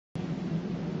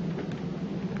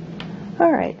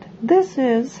Alright, this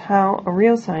is how a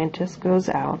real scientist goes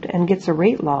out and gets a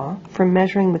rate law from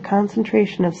measuring the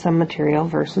concentration of some material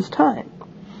versus time.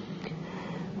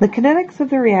 The kinetics of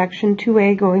the reaction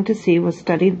 2A going to C was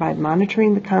studied by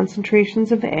monitoring the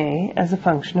concentrations of A as a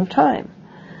function of time.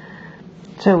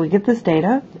 So we get this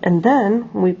data, and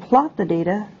then we plot the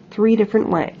data three different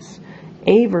ways.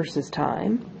 A versus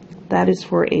time, that is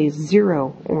for a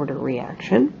zero-order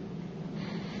reaction.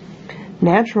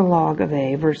 Natural log of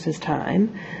A versus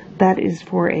time, that is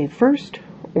for a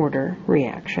first-order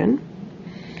reaction.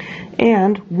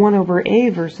 And 1 over A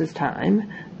versus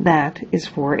time, that is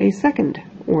for a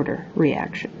second-order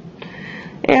reaction.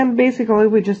 And basically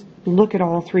we just look at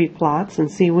all three plots and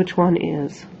see which one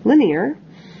is linear,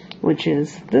 which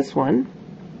is this one.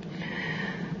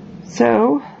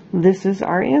 So this is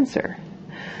our answer.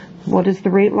 What is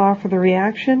the rate law for the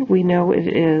reaction? We know it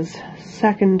is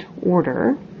second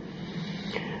order.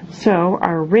 So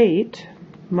our rate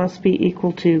must be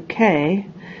equal to K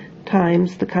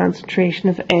times the concentration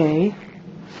of A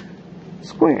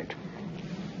squared.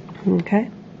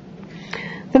 Okay?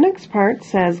 The next part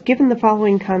says, given the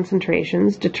following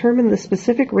concentrations, determine the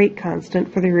specific rate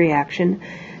constant for the reaction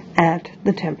at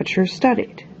the temperature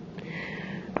studied.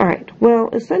 Alright, well,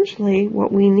 essentially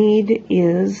what we need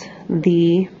is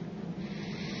the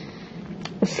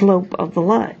slope of the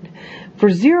line. For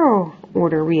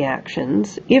zero-order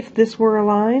reactions, if this were a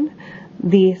line,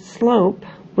 the slope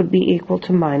would be equal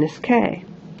to minus K.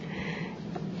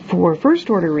 For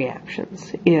first-order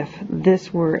reactions, if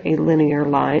this were a linear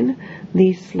line,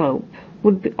 the slope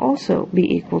would also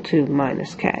be equal to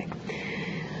minus K.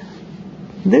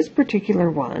 This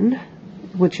particular one,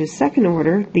 which is second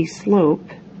order, the slope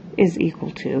is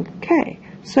equal to K.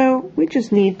 So we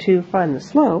just need to find the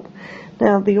slope.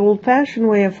 Now, the old-fashioned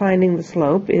way of finding the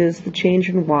slope is the change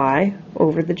in y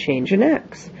over the change in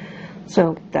x.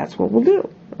 So that's what we'll do,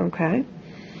 okay?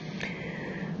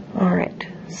 Alright,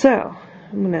 so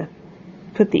I'm going to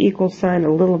put the equal sign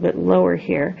a little bit lower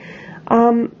here.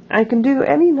 I can do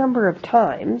any number of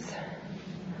times.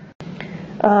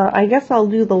 I guess I'll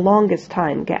do the longest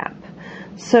time gap.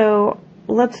 So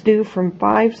let's do from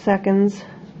 5 seconds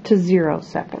to 0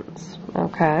 seconds,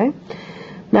 okay?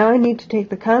 Now I need to take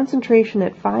the concentration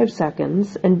at 5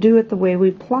 seconds and do it the way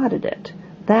we plotted it.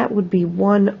 That would be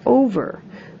 1 over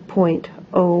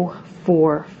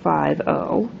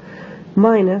 0.0450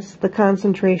 minus the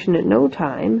concentration at no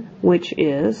time, which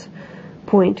is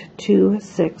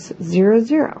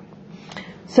 0.2600.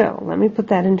 So let me put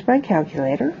that into my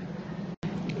calculator.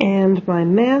 And my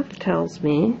math tells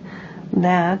me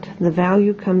that the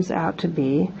value comes out to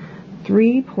be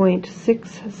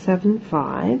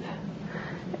 3.675,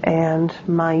 and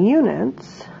my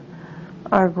units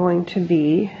are going to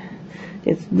be,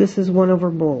 this is 1 over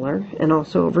molar and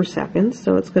also over seconds,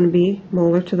 so it's going to be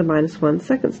molar to the minus 1,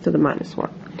 seconds to the minus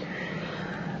 1.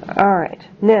 Alright,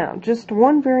 now just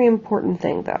one very important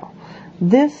thing though.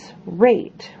 This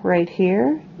rate right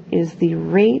here is the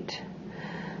rate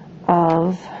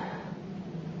of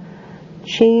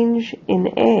change in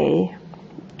A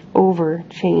over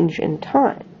change in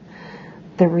time.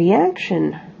 The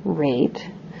reaction rate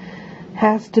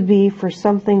has to be for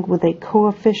something with a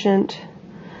coefficient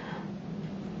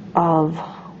of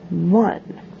 1.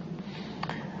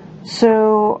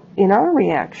 So in our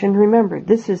reaction, remember,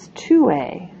 this is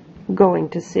 2A going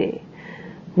to C.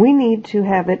 We need to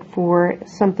have it for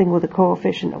something with a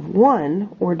coefficient of 1,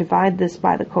 or divide this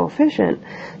by the coefficient.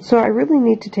 So I really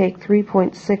need to take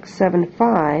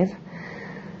 3.675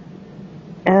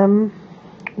 m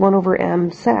 1 over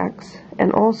m secs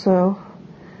and also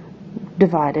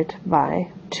divide it by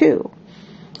 2.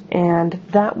 And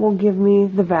that will give me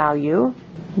the value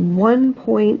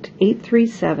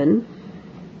 1.837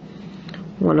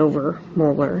 1 over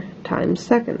molar times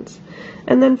seconds.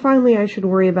 And then finally I should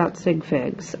worry about sig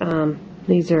figs.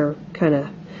 These are kind of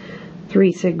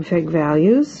 3 sig fig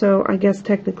values, so I guess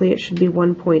technically it should be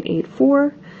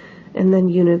 1.84 and then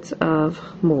units of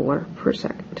molar per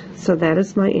second. So that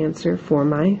is my answer for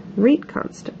my rate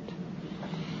constant.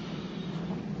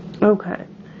 Okay.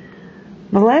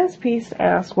 The last piece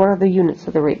asks, what are the units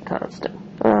of the rate constant?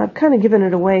 I've kind of given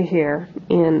it away here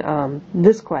in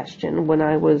this question when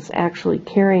I was actually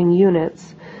carrying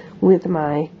units with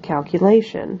my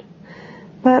calculation.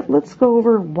 But let's go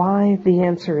over why the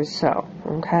answer is so,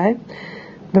 okay?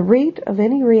 The rate of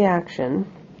any reaction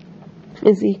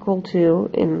is equal to,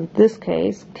 in this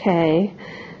case, K,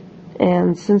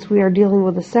 and since we are dealing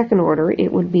with a second order,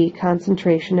 it would be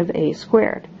concentration of A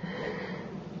squared.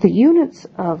 The units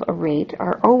of a rate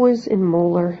are always in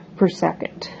molar per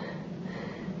second.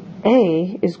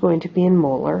 A is going to be in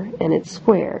molar, and it's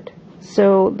squared.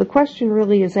 So the question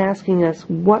really is asking us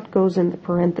what goes in the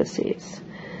parentheses.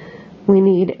 We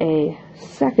need a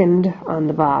second on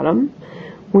the bottom.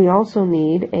 We also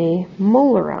need a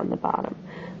molar on the bottom,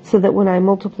 so that when I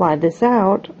multiply this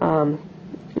out,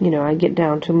 I get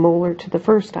down to molar to the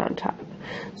first on top.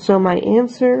 So my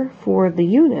answer for the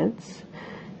units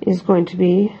is going to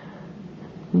be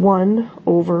 1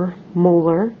 over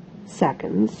molar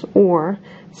seconds, or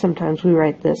sometimes we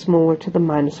write this molar to the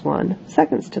 -1,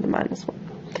 seconds to the -1.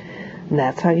 And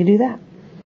that's how you do that.